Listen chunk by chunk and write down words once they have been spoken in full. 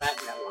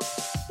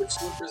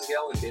Stuart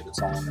Brisgel and David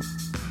Solomon.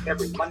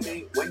 Every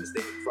Monday,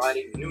 Wednesday, and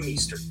Friday, noon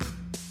Eastern.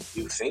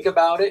 You think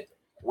about it,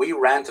 we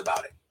rant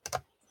about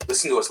it.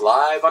 Listen to us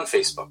live on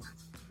Facebook.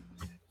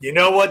 You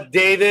know what,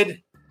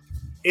 David?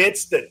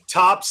 It's the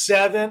top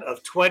 7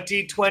 of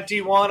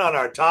 2021 on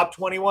our top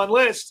 21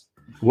 list.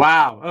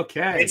 Wow.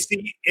 Okay.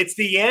 It's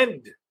the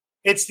end.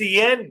 It's the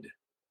end.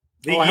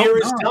 The I year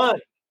hope is not. done.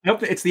 I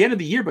hope it's the end of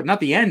the year, but not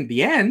the end.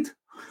 The end.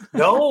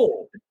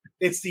 No,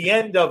 it's the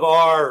end of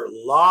our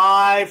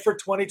live for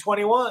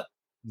 2021.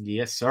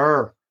 Yes,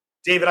 sir.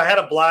 David, I had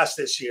a blast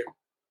this year.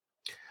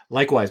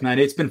 Likewise, man.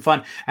 It's been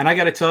fun. And I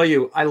got to tell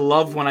you, I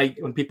love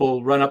when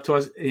people run up to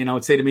us,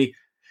 and say to me,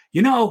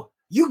 you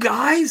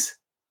guys,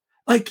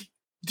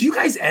 do you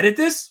guys edit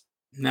this?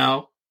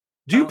 No.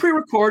 Do you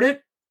pre-record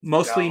it?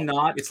 Mostly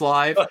not. It's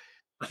live.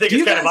 I think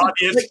it's kind of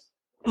obvious.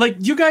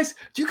 You guys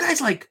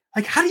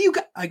how do you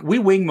guys, we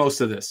wing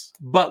most of this,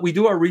 but we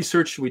do our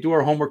research, we do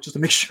our homework just to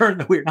make sure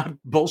that we're not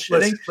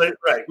bullshitting.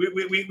 Right.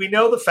 We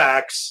know the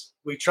facts.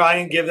 We try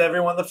and give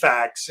everyone the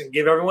facts and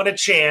give everyone a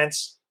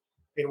chance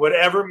in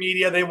whatever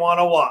media they want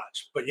to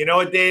watch. But you know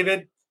what,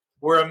 David?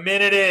 We're a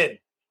minute in.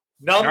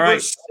 Number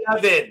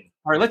 7.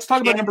 All right, let's talk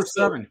about number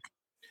 7.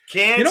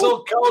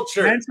 Cancel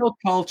culture. Cancel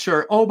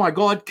culture. Oh my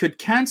God, could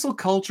cancel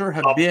culture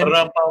have been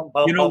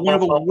one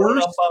of the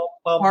worst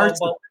parts?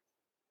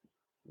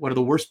 One of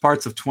the worst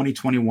parts of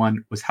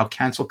 2021 was how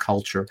cancel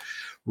culture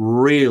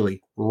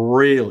really,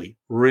 really,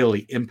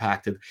 really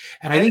impacted.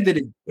 And I think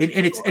that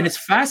it's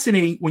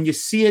fascinating when you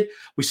see it.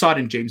 We saw it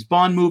in James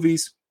Bond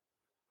movies.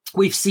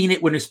 We've seen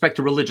it with respect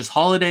to religious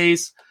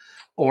holidays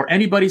or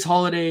anybody's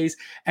holidays.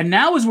 And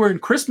now as we're in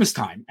Christmas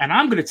time, and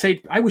I'm going to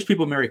say, I wish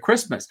people Merry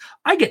Christmas.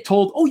 I get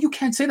told, oh, you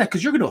can't say that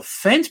because you're going to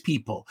offend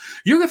people.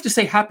 You're going to have to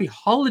say Happy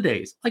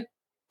Holidays.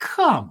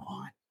 Come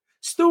on.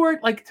 Stuart,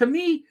 to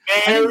me.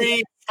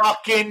 Merry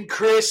fucking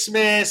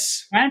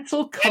Christmas.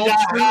 Cancel culture.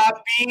 And a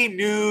Happy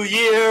New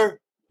Year.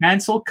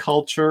 Cancel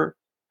culture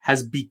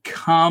has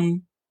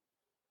become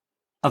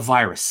a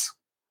virus.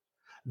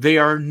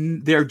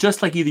 They're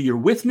just like either you're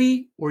with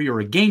me or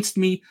you're against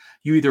me.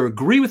 You either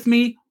agree with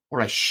me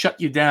or I shut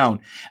you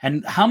down.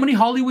 And how many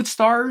Hollywood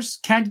stars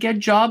can't get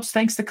jobs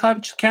thanks to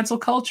cancel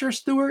culture,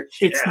 Stuart?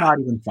 It's not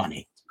even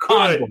funny.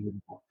 Good.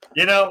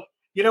 You know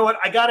what?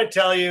 I got to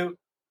tell you,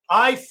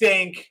 I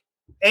think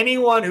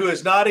anyone who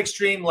is not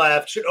extreme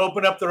left should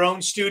open up their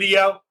own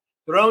studio,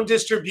 their own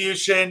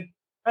distribution,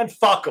 and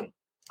fuck them.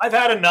 I've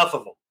had enough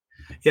of them.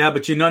 Yeah,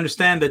 but you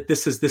understand that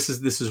this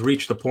has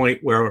reached the point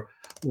where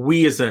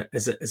we as a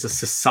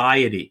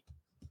society,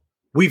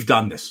 we've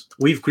done this.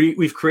 We've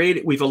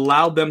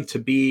allowed them to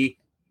be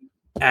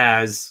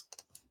as,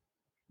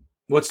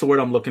 what's the word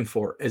I'm looking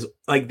for? As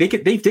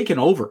they've taken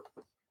over.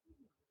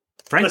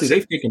 Frankly,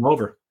 they've taken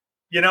over.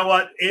 You know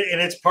what? And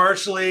it's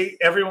partially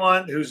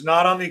everyone who's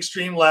not on the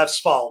extreme left's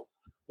fault.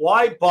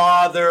 Why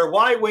bother?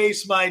 Why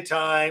waste my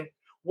time?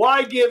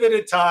 Why give it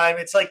a time?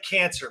 It's like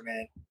cancer,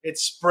 man. It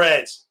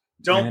spreads.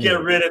 Don't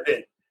get rid of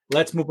it.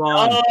 Let's move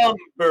on.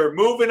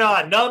 Moving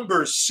on.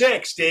 Number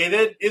 6,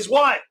 David, is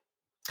what?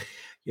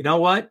 You know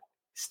what,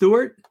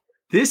 Stuart?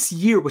 This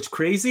year was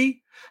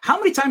crazy. How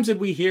many times did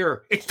we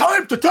hear, it's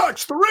time to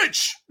tax the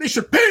rich? They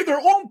should pay their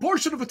own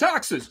portion of the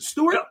taxes.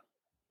 Stuart,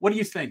 what do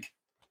you think?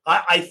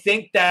 I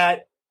think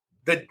that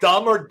the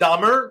dumb are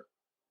dumber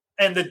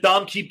and the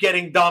dumb keep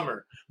getting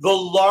dumber. The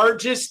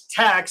largest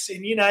tax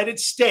in the United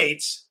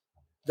States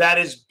that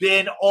has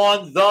been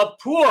on the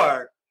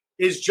poor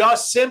is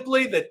just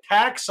simply the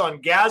tax on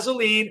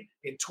gasoline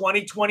in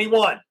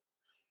 2021.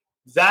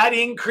 That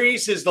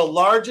increase is the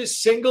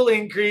largest single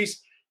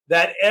increase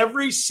that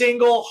every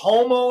single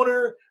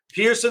homeowner,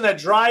 person that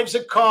drives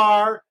a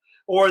car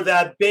or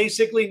that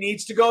basically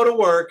needs to go to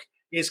work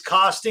is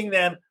costing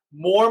them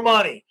more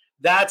money.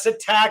 That's a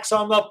tax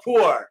on the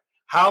poor.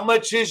 How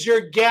much is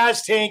your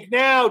gas tank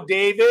now,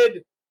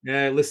 David?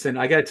 Yeah, listen,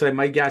 I got to tell you,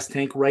 my gas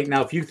tank right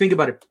now, if you think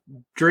about it,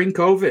 during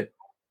COVID,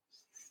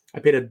 I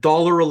paid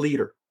 $1 a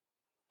liter.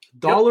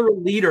 $1 a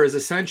liter is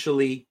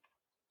essentially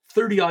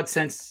 30-odd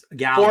cents a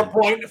gallon.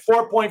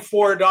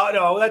 4.4.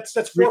 No, that's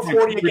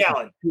 $4.40 a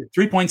gallon.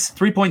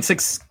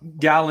 3.6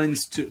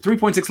 gallons to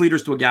 3.6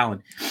 liters to a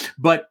gallon.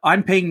 But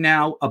I'm paying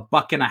now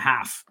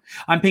 $1.50.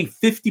 I'm paying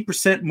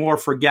 50% more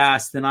for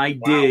gas than I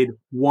did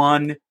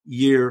 1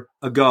 year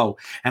ago.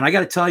 And I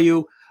got to tell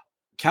you,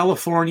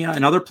 California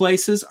and other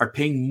places are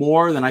paying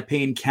more than I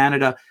pay in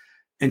Canada.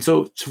 And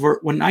so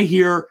when I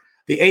hear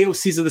the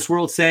AOCs of this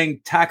world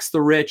saying, tax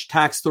the rich,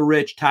 tax the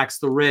rich, tax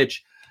the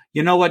rich,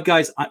 you know what,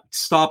 guys?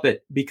 Stop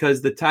it,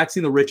 because the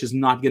taxing the rich is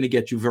not going to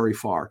get you very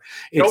far.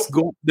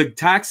 The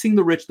taxing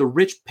the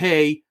rich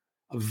pay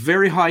a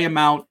very high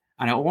amount.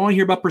 And I don't want to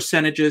hear about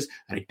percentages,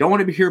 and I don't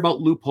want to hear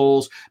about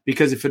loopholes,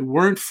 because if it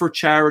weren't for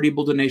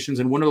charitable donations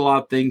and one of a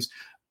lot of things,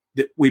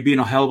 we'd be in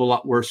a hell of a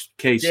lot worse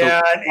case.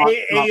 Yeah,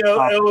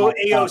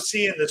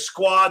 AOC and the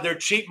squad, they're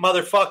cheap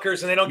motherfuckers,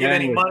 and they don't get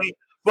any money.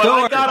 But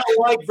I gotta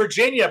like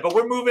Virginia, but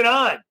we're moving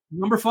on.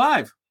 Number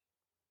 5.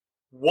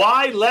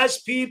 Why less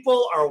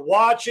people are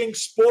watching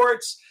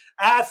sports,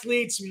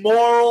 athletes,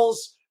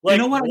 morals? Like,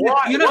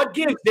 what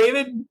gives,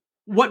 David?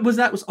 what was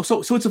that?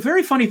 So it's a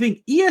very funny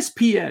thing.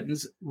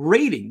 ESPN's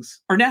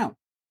ratings are down.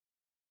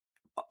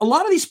 A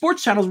lot of these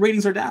sports channels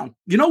ratings are down.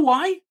 You know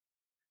why?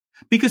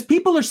 Because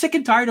people are sick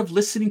and tired of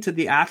listening to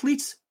the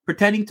athletes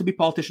pretending to be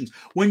politicians.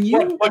 Don't you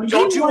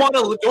want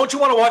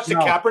to watch the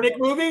Kaepernick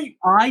movie?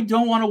 I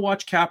don't want to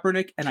watch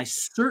Kaepernick, and I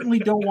certainly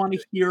don't want to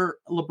hear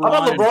LeBron.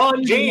 How about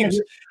LeBron James?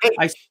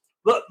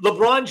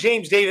 LeBron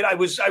James, David. I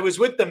was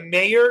with the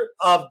mayor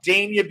of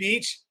Dania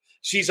Beach.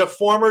 She's a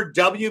former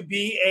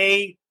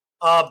WBA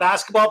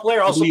basketball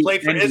player, also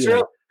played for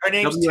Israel. Her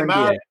name's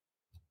Tamara.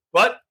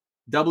 What?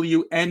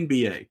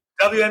 WNBA.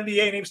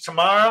 WNBA name's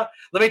Tamara.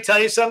 Let me tell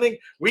you something.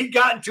 We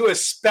got into a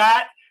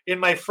spat in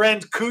my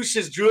friend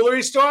Kush's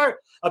jewelry store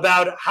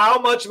about how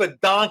much of a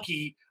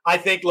donkey I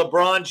think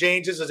LeBron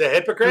James is as a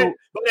hypocrite.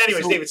 But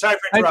anyways, David, sorry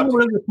for interrupting. I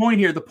think the point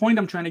here, the point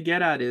I'm trying to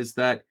get at is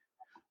that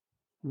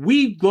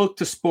we look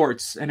to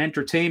sports and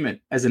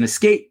entertainment as an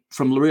escape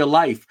from real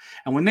life.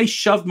 And when they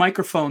shove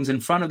microphones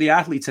in front of the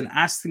athletes and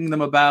asking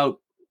them about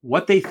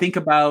what they think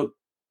about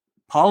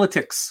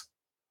politics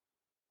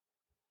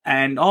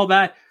and all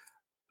that,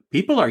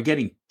 people are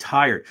getting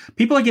tired.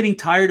 People are getting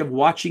tired of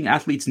watching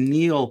athletes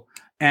kneel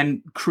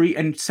and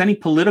sending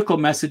political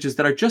messages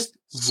that are just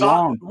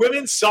wrong.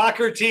 Women's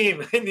soccer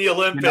team in the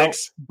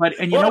Olympics.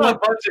 You know what? A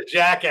bunch of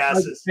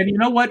jackasses. And you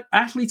know what?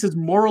 Athletes as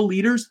moral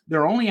leaders,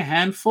 they're only a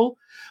handful.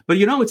 But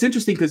it's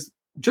interesting because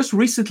just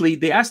recently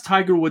they asked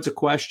Tiger Woods a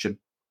question,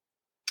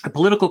 a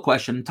political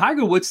question. And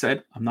Tiger Woods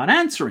said, I'm not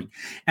answering.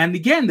 And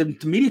again, the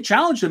media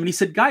challenged him and he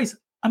said, guys,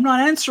 I'm not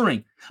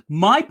answering.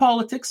 My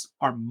politics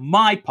are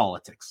my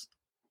politics.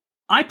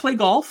 I play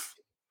golf.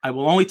 I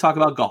will only talk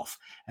about golf.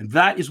 And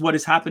that is what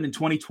has happened in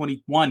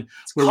 2021.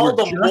 It's called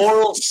the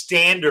moral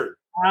standard.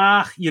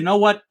 You know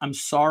what? I'm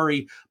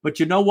sorry. But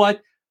you know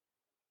what?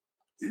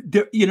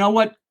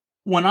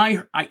 When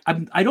I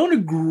don't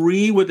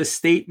agree with a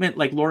statement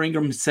like Laura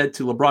Ingraham said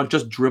to LeBron,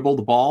 just dribble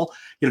the ball,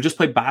 just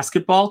play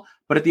basketball.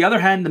 But at the other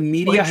hand, the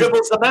media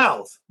dribbles the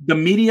mouth. The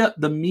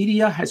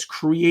media has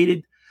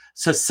created,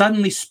 so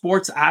suddenly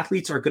sports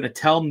athletes are going to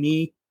tell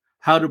me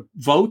how to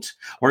vote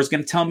or is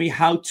going to tell me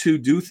how to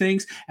do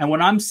things. And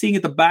when I'm seeing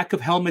at the back of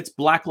helmets,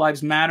 Black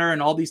Lives Matter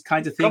and all these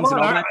kinds of things. Come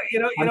on,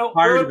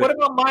 what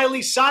about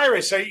Miley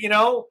Cyrus?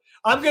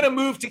 I'm going to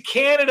move to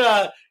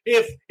Canada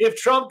if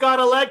Trump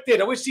got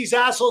elected. I wish these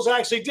assholes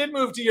actually did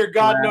move to your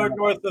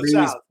north or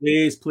south.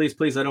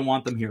 Please. I don't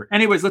want them here.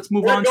 Anyways, let's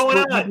move on.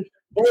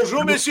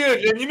 Bonjour, monsieur.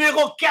 Le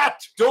numéro 4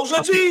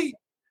 d'aujourd'hui.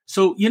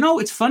 So,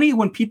 it's funny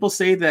when people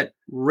say that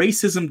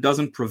racism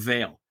doesn't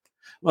prevail.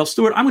 Well,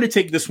 Stuart, I'm going to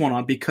take this one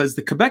on because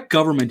the Quebec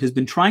government has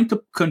been trying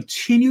to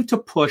continue to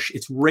push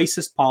its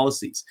racist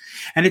policies.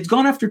 And it's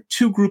gone after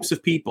two groups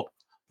of people.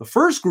 The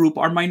first group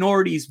are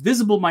minorities,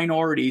 visible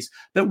minorities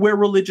that wear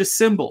religious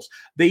symbols.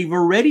 They've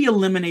already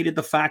eliminated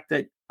the fact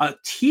that a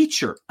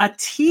teacher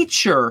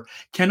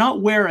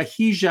cannot wear a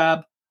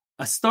hijab,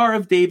 a Star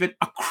of David,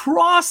 a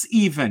cross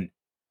even.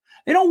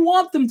 They don't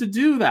want them to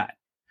do that.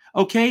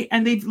 Okay.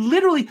 And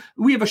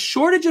we have a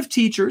shortage of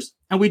teachers.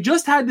 And we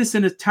just had this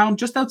in a town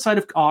just outside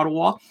of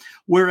Ottawa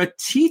where a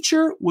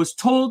teacher was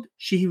told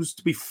she was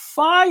to be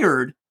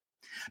fired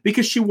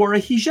because she wore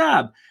a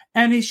hijab.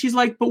 And she's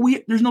like, but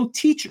there's no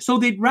teacher. So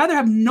they'd rather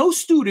have no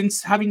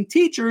students having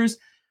teachers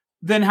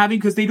than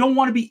because they don't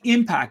want to be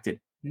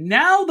impacted.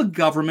 Now the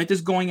government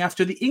is going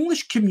after the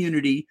English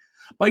community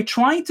by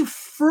trying to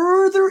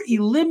further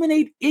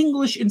eliminate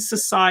English in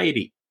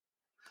society.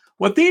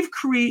 What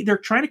they're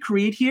trying to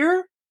create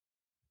here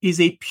is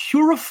a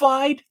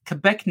purified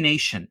Quebec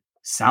nation.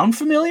 Sound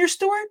familiar,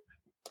 Stuart?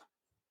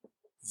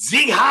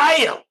 Sieg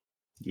Heil!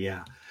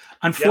 Yeah.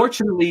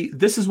 Unfortunately,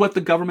 This is what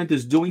the government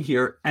is doing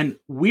here, and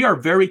we are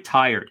very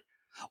tired.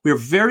 We are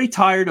very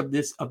tired of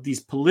these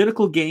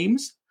political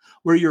games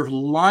where you're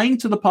lying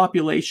to the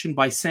population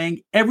by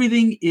saying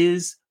everything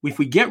is, if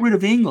we get rid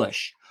of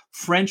English,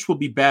 French will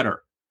be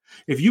better.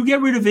 If you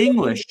get rid of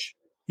English,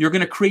 you're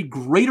going to create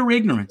greater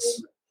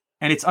ignorance,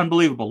 and it's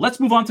unbelievable. Let's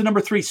move on to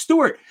number 3.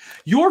 Stuart,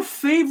 your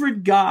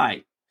favorite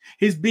guy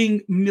is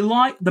being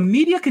the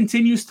media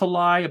continues to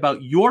lie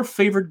about your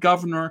favorite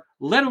governor,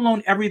 let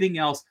alone everything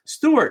else.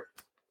 Stuart,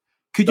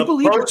 could you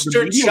believe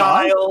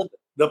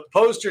the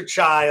poster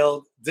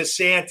child,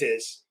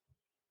 DeSantis,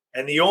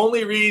 and the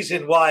only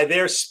reason why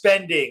they're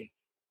spending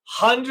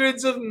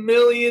hundreds of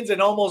millions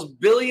and almost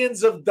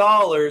billions of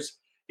dollars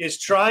is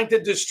trying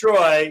to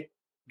destroy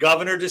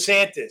Governor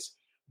DeSantis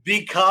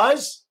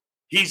because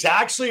he's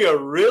actually a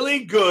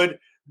really good,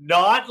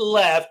 not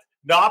left,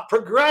 not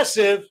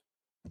progressive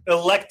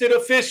elected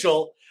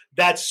official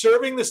that's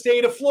serving the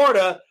state of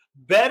Florida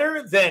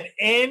better than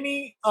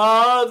any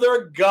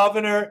other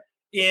governor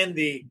in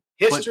the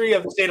history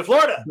of the state of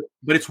Florida.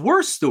 But it's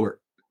worse,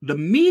 Stuart. The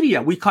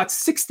media, we caught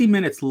 60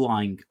 Minutes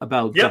lying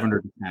about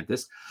Governor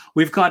DeSantis.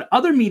 We've got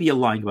other media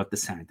lying about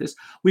DeSantis.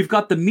 We've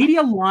got the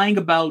media lying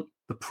about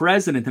the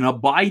president, and now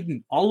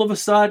Biden, all of a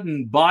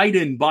sudden,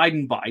 Biden,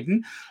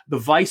 the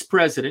vice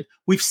president.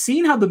 We've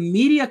seen how the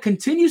media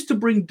continues to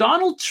bring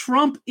Donald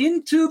Trump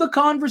into the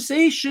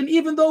conversation,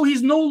 even though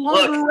he's no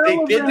longer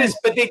relevant.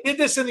 They did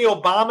this in the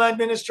Obama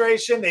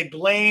administration. They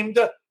blamed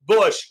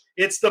Bush.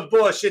 It's the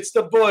Bush. It's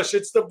the Bush.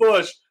 It's the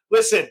Bush.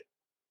 Listen,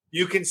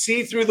 you can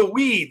see through the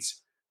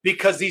weeds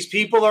because these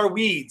people are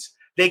weeds.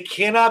 They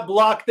cannot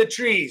block the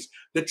trees.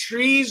 The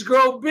trees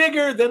grow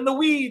bigger than the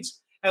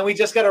weeds, and we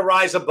just got to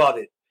rise above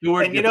it.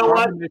 And you know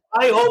what?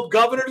 I hope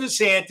Governor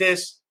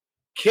DeSantis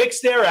kicks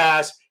their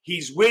ass.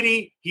 He's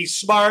witty. He's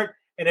smart.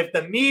 And if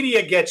the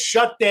media gets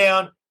shut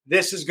down,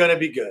 this is going to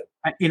be good.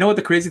 You know what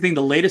the crazy thing,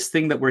 the latest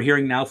thing that we're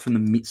hearing now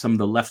from some of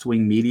the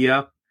left-wing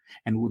media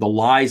and the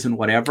lies and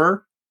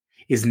whatever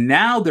is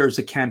now there's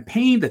a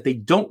campaign that they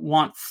don't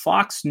want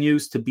Fox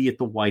News to be at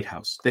the White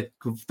House, that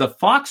the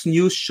Fox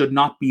News should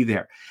not be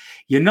there.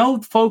 You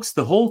know, folks,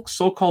 the whole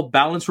so-called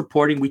balance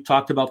reporting, we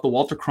talked about the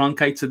Walter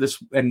Cronkites of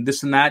this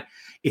and that.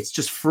 It's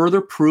just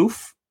further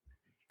proof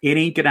it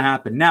ain't going to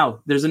happen.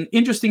 Now, there's an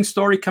interesting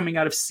story coming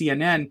out of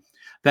CNN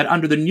that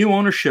under the new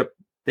ownership,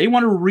 they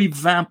want to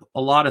revamp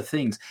a lot of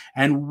things.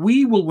 And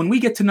we will, when we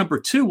get to number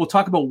 2, we'll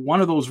talk about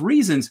one of those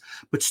reasons.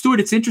 But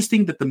Stuart, it's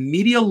interesting that the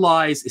media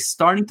lies is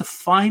starting to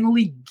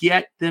finally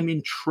get them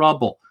in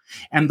trouble.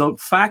 And the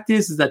fact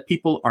is that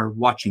people are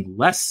watching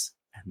less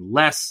and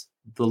less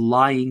the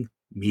lying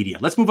media.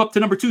 Let's move up to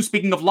number 2.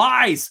 Speaking of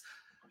lies,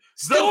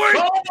 Stuart!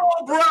 The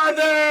Como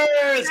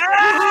brothers!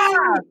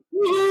 Yeah!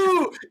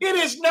 Woo-hoo! It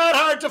is not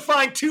hard to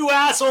find 2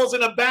 assholes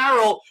in a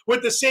barrel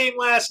with the same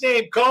last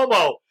name,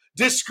 Como.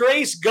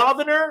 Disgraced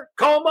governor,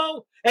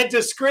 Como, and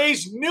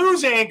disgraced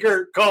news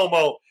anchor,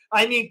 Como.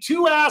 I mean,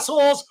 2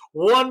 assholes,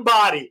 1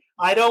 body.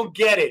 I don't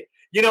get it.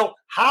 You know,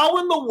 how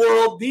in the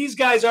world these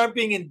guys aren't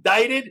being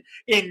indicted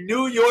in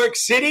New York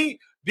City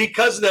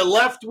because of the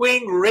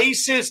left-wing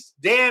racist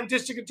damn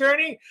district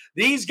attorney?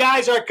 These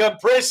guys are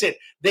complicit.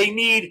 They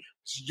need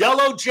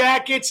yellow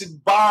jackets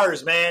and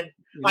bars, man.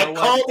 I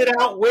called it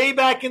out way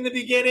back in the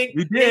beginning.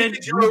 You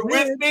did. You were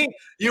with me.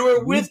 You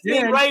were with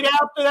me right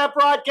after that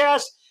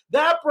broadcast.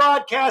 That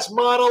broadcast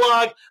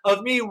monologue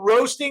of me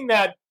roasting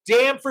that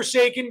damn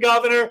forsaken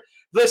governor.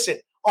 Listen,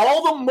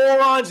 all the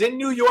morons in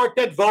New York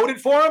that voted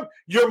for him,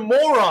 you're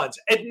morons.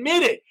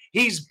 Admit it.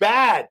 He's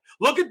bad.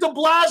 Look at de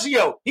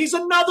Blasio. He's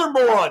another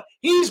moron.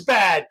 He's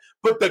bad.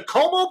 But the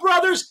Como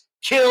brothers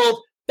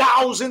killed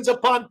thousands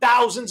upon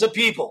thousands of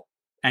people.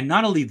 And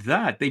not only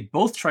that, they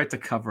both tried to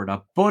cover it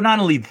up. But not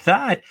only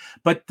that,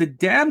 but the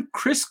damn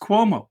Chris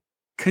Cuomo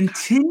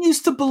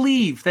continues to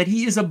believe that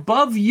he is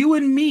above you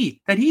and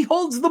me, that he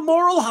holds the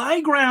moral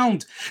high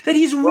ground, that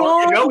he's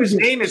wrong. You know, his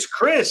name is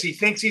Chris. He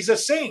thinks he's a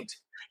saint.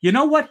 You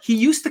know what? He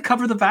used to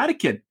cover the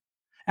Vatican.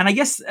 And I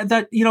guess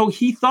that, you know,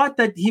 he thought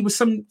that he was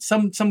some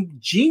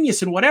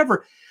genius and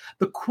whatever.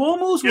 The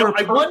Cuomos were.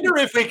 I wonder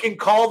if we can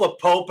call the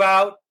Pope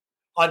out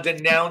on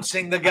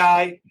denouncing the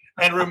guy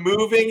and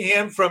removing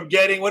him from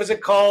getting, what is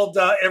it called,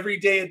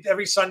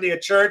 every Sunday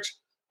at church?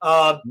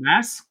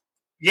 Mass?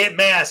 Yeah,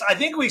 Mass. I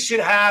think we should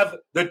have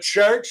the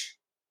church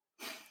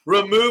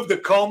remove the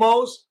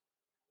Comos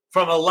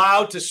from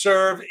allowed to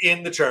serve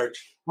in the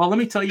church. Well, let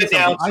me tell you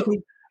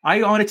something.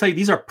 I want to tell you,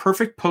 these are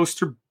perfect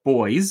poster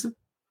boys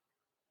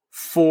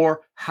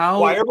for how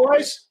choir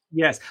boys.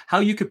 Yes,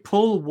 how you could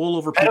pull wool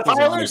over people's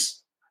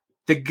eyes.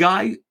 The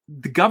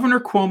Governor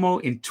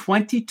Cuomo in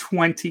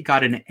 2020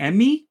 got an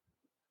Emmy.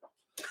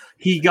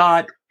 He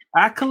got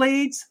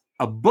accolades,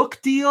 a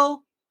book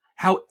deal.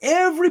 How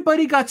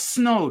everybody got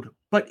snowed.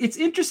 But it's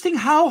interesting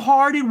how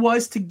hard it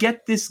was to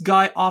get this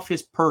guy off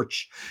his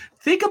perch.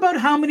 Think about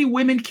how many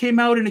women came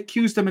out and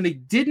accused him and they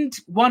didn't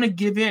want to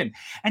give in.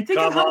 And think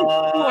of how many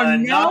people are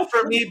now. Not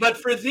for me, but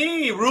for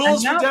thee.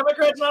 Rules for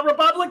Democrats, not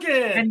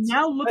Republicans. And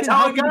now look That's at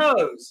how it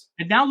goes.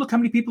 And now look how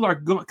many people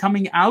are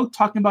coming out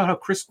talking about how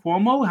Chris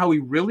Cuomo, how he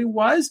really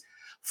was.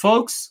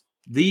 Folks,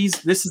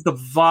 this is the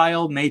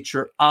vile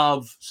nature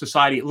of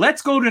society.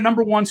 Let's go to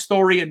number 1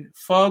 story. And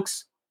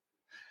folks,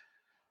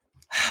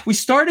 we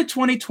started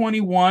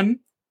 2021.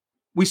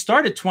 We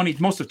started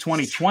most of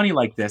 2020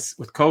 like this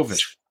with COVID.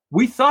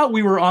 We thought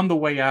we were on the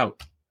way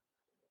out.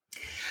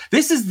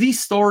 This is the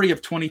story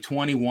of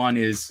 2021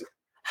 is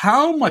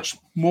how much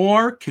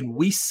more can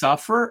we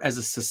suffer as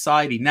a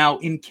society? Now,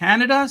 in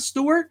Canada,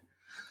 Stuart,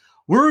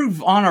 we're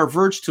on our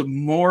verge to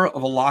more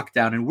of a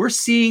lockdown. And we're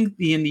seeing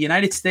in the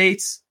United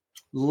States,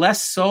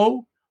 less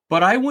so.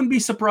 But I wouldn't be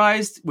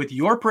surprised with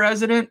your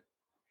president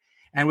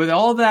and with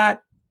all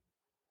that.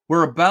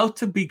 We're about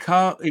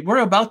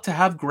to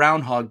have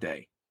Groundhog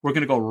Day. We're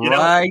going to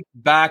go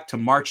back to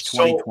March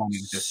 2020.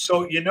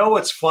 So you know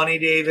what's funny,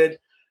 David?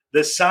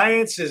 The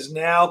science has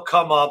now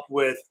come up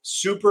with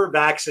super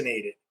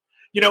vaccinated.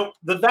 You know,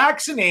 the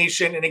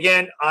vaccination, and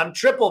again, I'm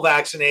triple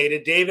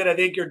vaccinated. David, I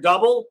think you're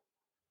double.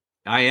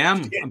 I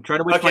am. I'm trying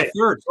to wait for my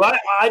third. So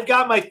I've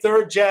got my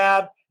 3rd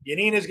jab.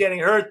 Yanina's getting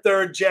her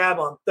 3rd jab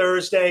on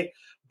Thursday.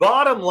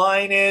 Bottom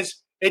line is,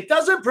 it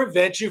doesn't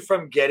prevent you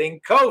from getting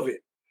COVID.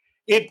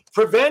 it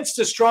prevents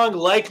the strong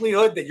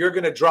likelihood that you're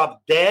going to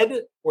drop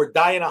dead or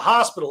die in a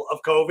hospital of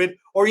COVID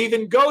or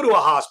even go to a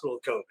hospital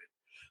of COVID.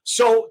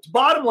 So the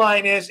bottom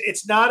line is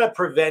it's not a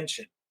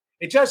prevention.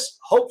 It just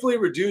hopefully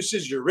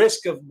reduces your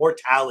risk of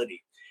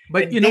mortality.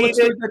 But and you know what,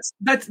 David,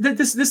 Stuart,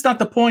 this is not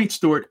the point,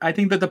 Stuart. I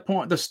think that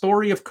the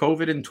story of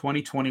COVID in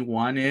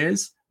 2021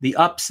 is the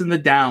ups and the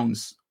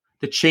downs,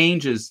 the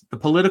changes, the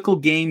political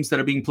games that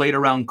are being played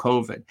around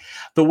COVID.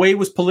 The way it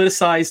was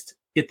politicized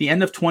at the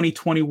end of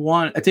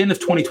 2021, at the end of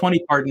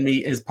 2020, pardon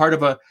me, is part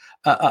of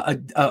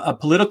a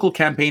political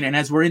campaign. And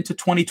as we're into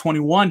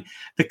 2021,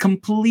 the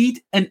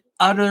complete and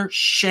utter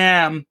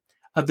sham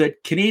of the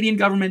Canadian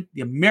government,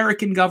 the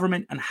American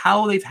government, and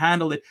how they've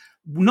handled it.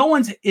 No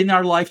one's in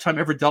our lifetime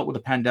ever dealt with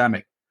a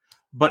pandemic.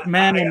 But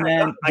man,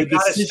 I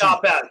got to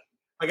stop that.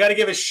 I got to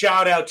give a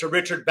shout out to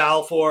Richard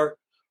Balfour.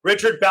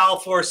 Richard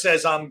Balfour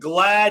says, I'm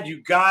glad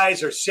you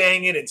guys are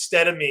saying it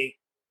instead of me.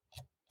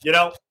 You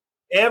know,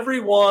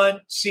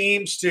 everyone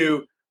seems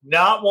to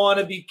not want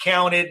to be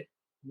counted,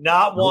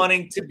 not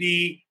wanting to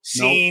be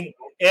seen.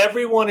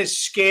 Everyone is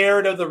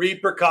scared of the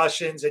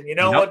repercussions. And you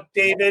know what,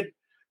 David?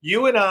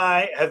 You and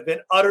I have been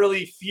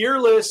utterly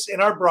fearless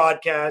in our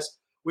broadcast.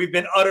 We've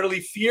been utterly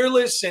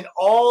fearless in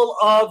all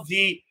of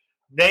the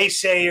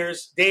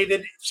naysayers.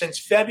 David, since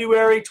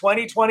February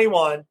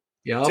 2021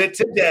 to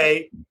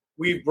today,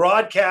 we've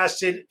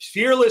broadcasted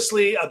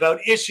fearlessly about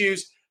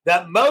issues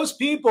that most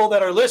people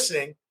that are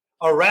listening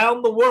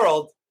around the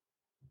world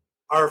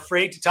are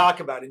afraid to talk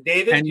about. And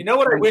David, you know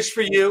what I wish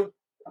for you?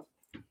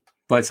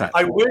 What's that?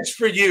 I wish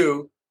for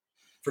you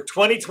for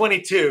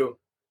 2022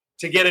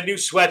 to get a new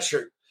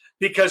sweatshirt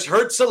because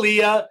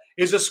Herzliya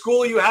is a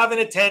school you haven't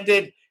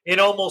attended in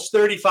almost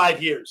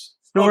 35 years.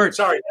 Stuart,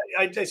 sorry,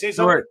 I say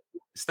something.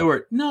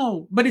 Stuart,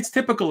 no, but it's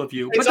typical of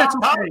you. It's but that's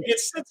okay. okay.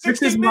 It's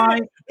This is my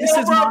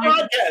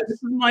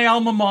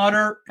alma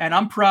mater, and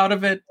I'm proud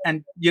of it.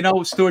 And you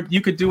know, Stuart,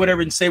 you could do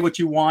whatever and say what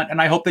you want, and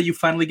I hope that you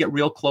finally get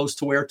real close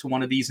to wear to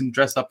one of these and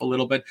dress up a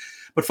little bit.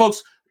 But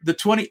folks,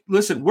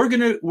 listen,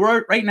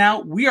 right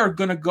now we are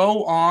gonna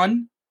go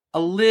on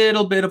a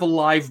little bit of a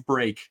live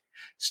break.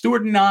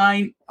 Stuart and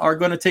I are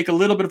going to take a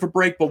little bit of a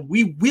break, but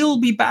we will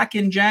be back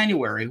in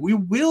January. We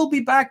will be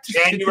back to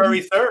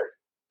January 3rd.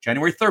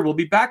 January 3rd. We'll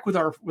be back with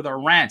our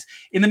rants.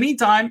 In the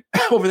meantime,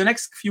 over the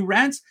next few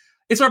rants,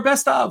 it's our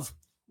best of.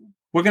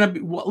 We're going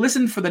to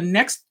listen for the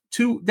next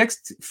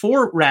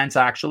 4 rants,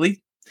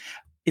 actually.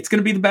 It's going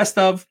to be the best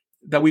of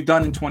that we've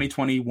done in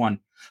 2021.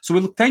 So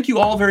we thank you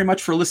all very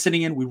much for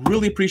listening in. We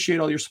really appreciate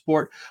all your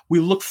support. We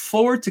look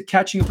forward to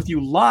catching up with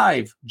you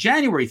live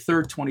January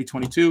 3rd,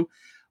 2022.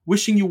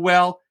 Wishing you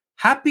well.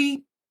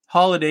 Happy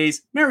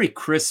holidays. Merry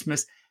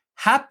Christmas.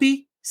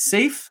 Happy,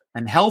 safe,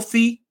 and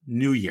healthy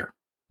New Year.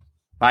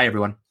 Bye,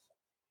 everyone.